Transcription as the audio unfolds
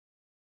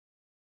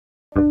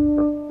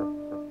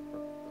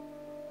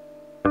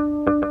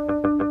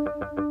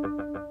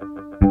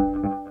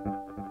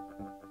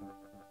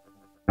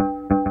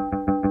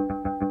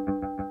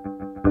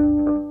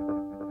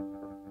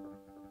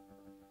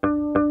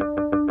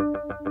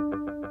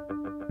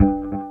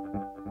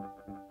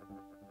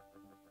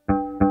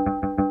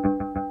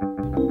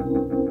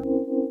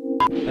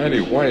Andy,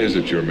 why is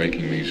it you're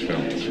making these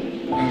films?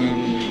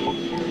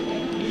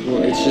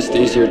 Well, it's just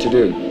easier to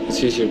do.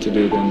 It's easier to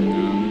do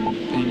than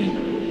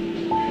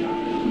painting.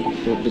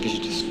 Well, because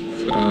you just,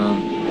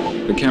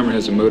 the camera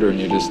has a motor and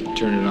you just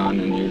turn it on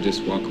and you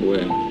just walk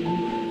away.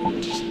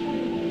 It just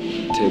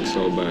takes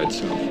all by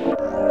itself.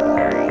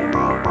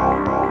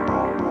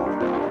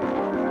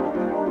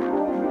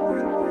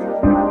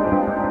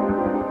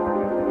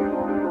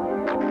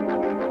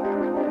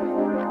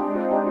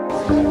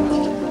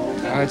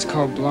 It's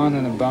called Blonde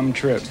on a Bum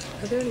Trip.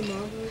 Are there any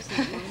marbles?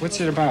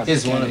 What's it about?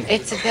 It's about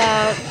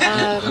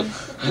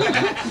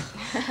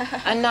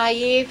a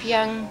naive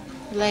young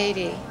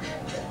lady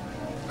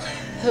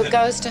who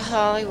goes to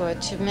Hollywood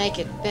to make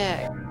it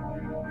big.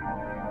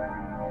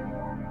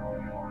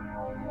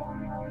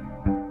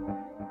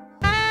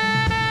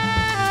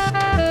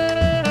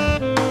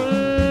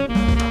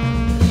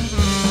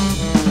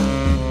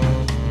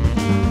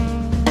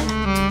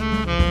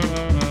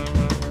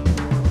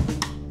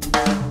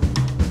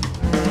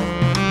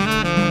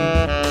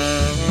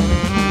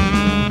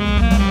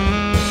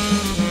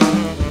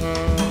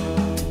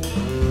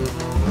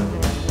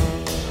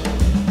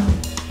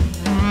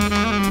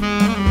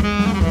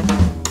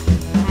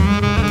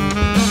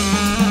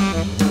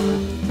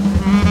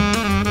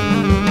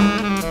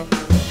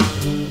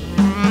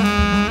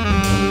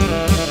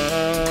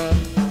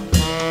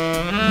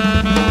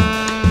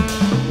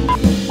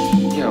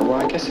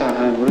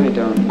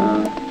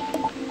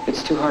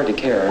 It's too hard to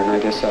care, and I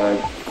guess I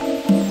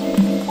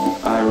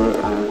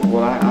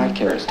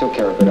care, still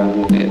care, but I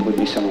mean, it would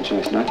be so much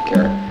nice not to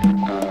care.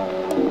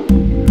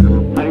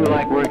 How do you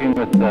like working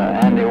with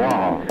Andy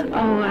Warhol?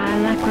 Oh, I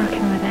like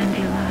working with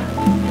Andy a lot.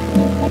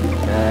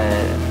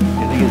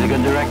 You think he's a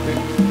good director?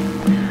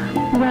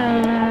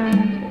 Well,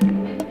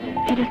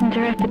 he doesn't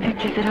direct the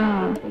pictures at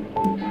all.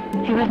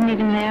 He wasn't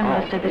even there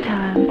most of the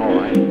time. Oh,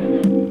 I see.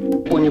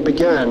 When you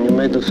began, you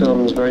made the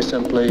films very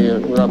simply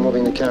without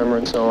moving the camera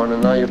and so on,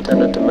 and now you've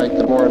tended to make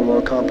them more and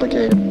more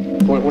complicated.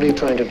 What are you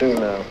trying to do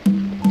now?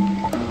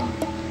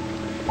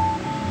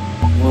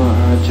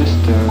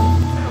 Just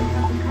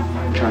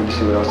trying to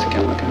see what else the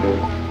camera can do.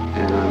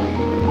 And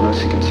I'm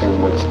mostly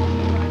concerned with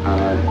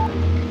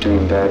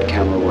doing bad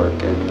camera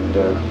work and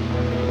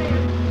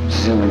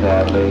zooming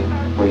badly,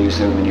 where you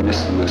zoom and you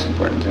miss the most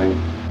important thing.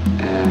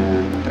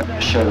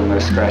 And show the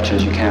most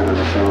scratches you can on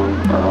the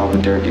film, or all the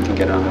dirt you can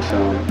get on the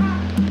film,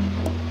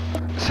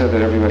 so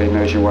that everybody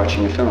knows you're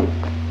watching a film.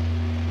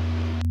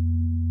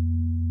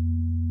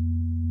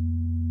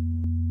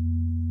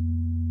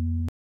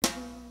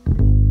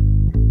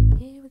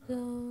 Here we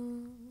go.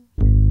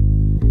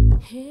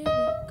 Here we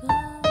go.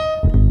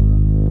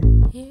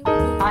 Here we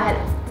go. I had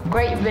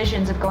great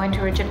visions of going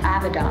to Richard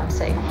Avedon,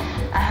 see.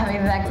 I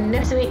mean,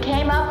 magnificent. He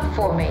came up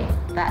for me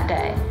that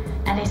day.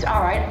 And he said,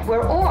 all right,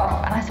 we're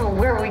off. And I said, well,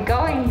 where are we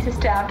going? He says,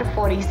 down to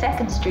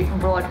 42nd Street and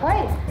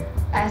Broadway.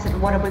 I said,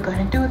 what are we going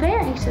to do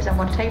there? He says, I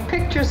want to take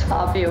pictures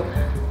of you.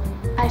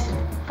 I said,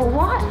 for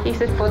what? He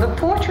said, for the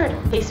portrait.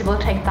 He said, we'll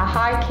take the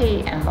high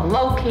key and the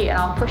low key, and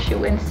I'll push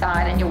you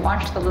inside, and you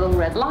watch the little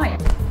red light.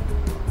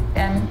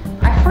 And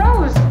I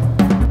froze.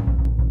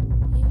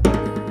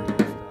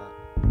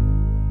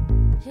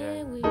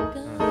 Here we go.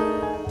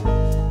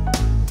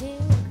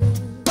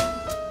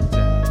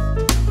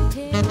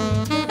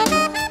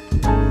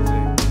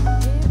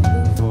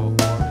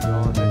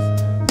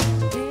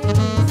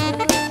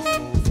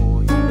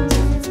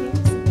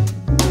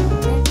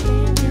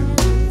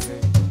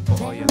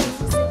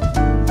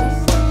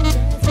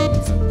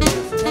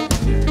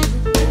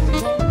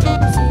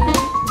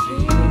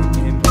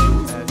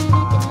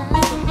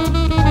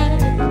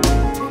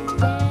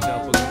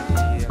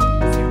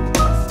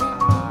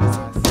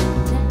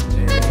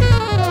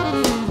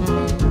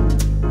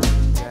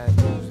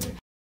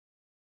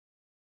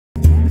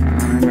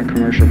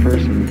 Commercial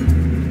person.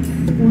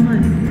 Why?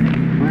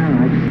 Well,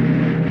 I've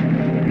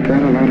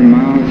got a lot of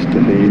mouths to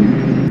feed.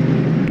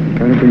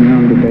 Gotta bring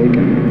home the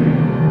bacon.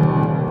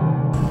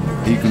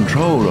 He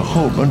controlled a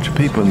whole bunch of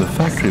people, and the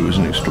factory was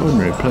an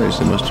extraordinary place.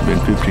 There must have been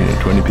 15 or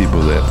 20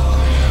 people there.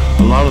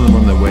 A lot of them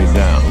on their way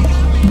down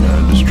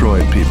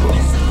destroyed people,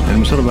 and it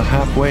was sort of a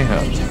halfway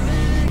house.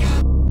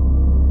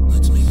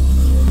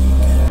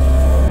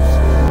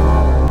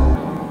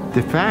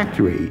 The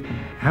factory,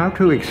 how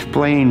to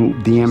explain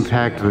the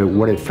impact of it,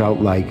 what it felt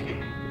like,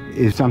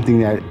 is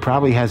something that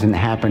probably hasn't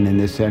happened in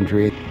this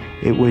century.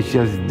 It was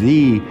just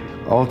the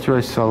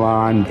ultra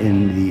salon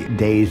in the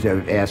days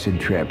of acid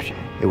trips.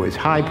 It was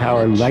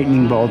high-powered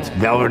lightning bolts,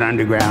 Velvet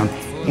Underground,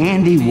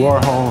 Andy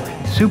Warhol,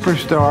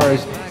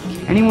 superstars.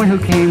 Anyone who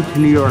came to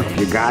New York,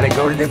 you gotta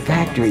go to the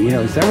factory. You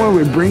know, someone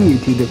would bring you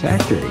to the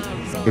factory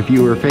if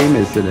you were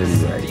famous at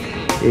any rate.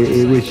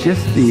 It was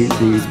just the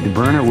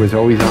burner was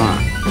always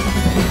on.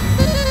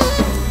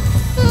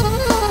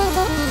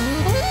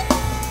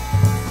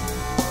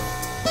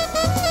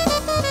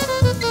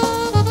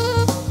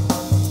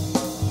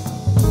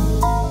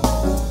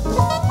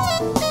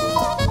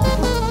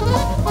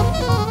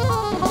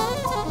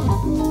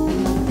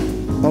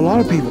 A lot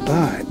of people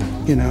died,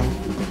 you know,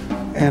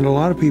 and a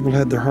lot of people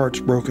had their hearts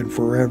broken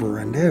forever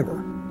and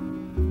ever.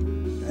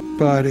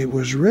 but it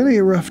was really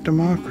a rough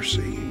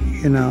democracy,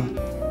 you know.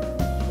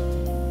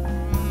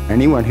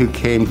 Anyone who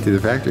came to the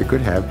factory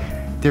could have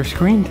their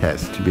screen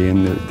test to be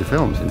in the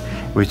films. And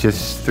it was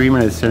just 3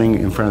 minutes sitting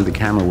in front of the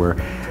camera where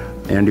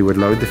Andy would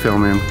load the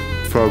film in,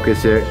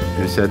 focus it,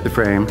 and set the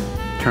frame,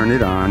 turn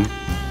it on,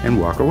 and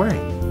walk away.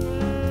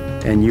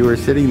 And you were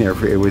sitting there,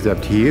 it was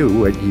up to you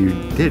what you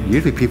did.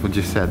 Usually people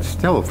just sat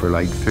still for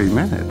like 3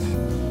 minutes.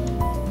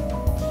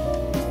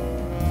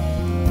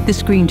 The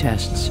screen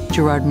tests,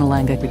 Gerard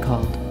Malanga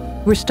recalled,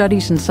 were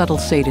studies in subtle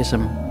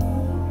sadism.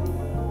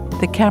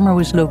 The camera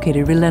was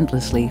located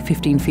relentlessly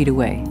 15 feet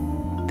away.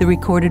 The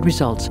recorded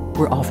results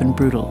were often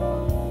brutal.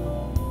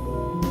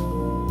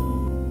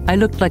 I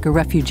looked like a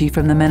refugee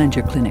from the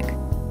Menninger Clinic,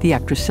 the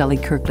actress Sally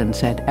Kirkland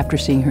said after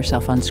seeing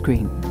herself on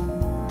screen.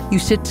 You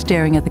sit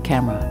staring at the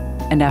camera,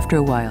 and after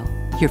a while,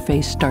 your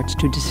face starts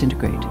to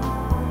disintegrate.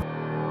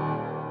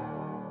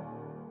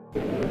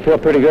 Feel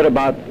pretty good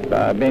about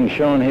being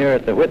shown here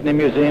at the Whitney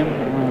Museum?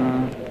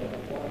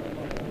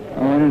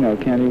 I don't know,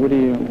 Candy. What do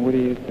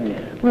you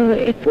think? Well,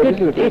 it's good.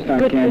 This is the first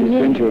time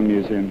Candy's been to a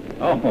museum.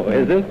 Oh,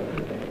 is it?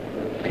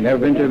 You never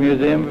been to a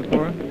museum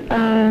before?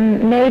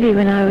 Maybe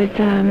when I was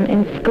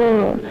in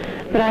school,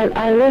 but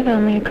I live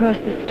only across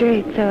the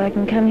street, so I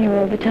can come here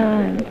all the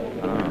time.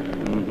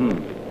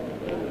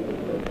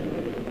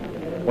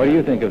 What do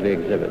you think of the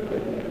exhibit?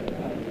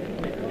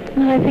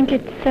 Well, I think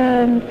it's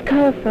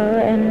colorful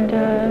and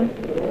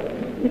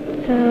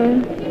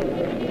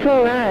it's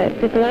all right.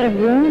 There's a lot of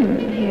room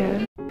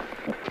here.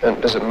 And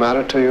does it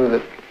matter to you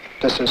that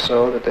this is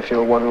so, that they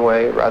feel one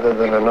way rather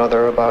than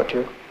another about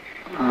you?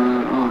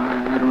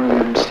 I don't really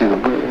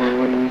understand. What do you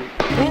mean?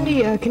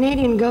 Andy, a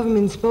Canadian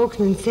government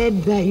spokesman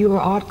said that your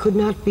art could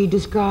not be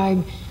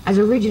described as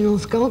original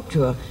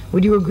sculpture.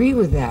 Would you agree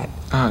with that?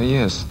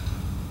 Yes.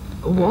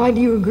 Why do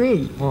you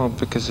agree? Well,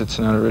 because it's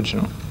not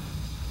original.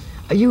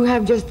 You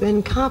have just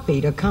then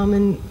copied a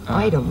common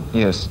item.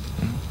 Yes.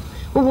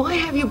 Well, why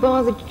have you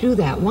bothered to do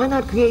that? Why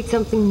not create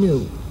something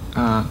new?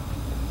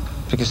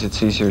 Because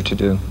it's easier to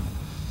do.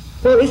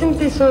 Well, isn't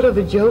this sort of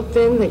a joke,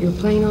 then, that you're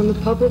playing on the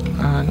public?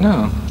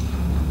 No.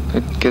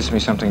 It gives me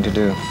something to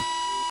do.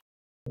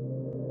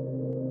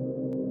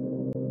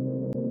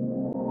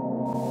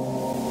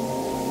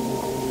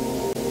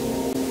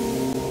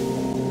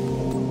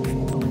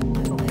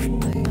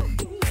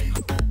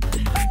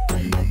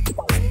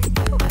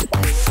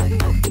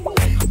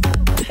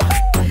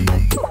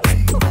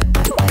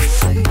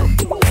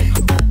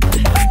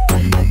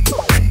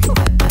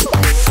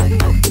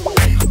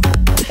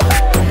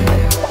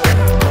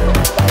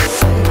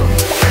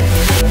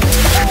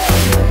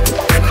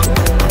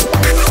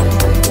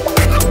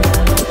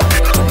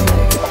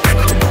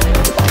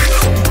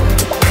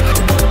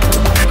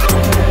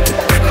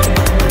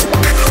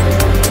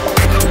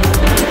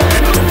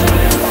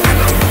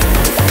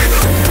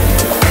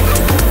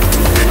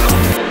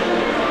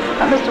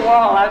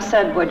 I've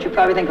said what you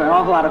probably think are an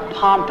awful lot of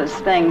pompous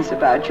things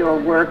about your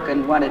work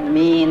and what it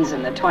means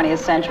in the 20th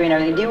century and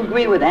everything. Do you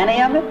agree with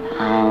any of it?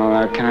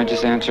 Can I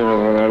just answer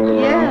a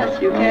little? Yes,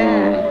 you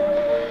can.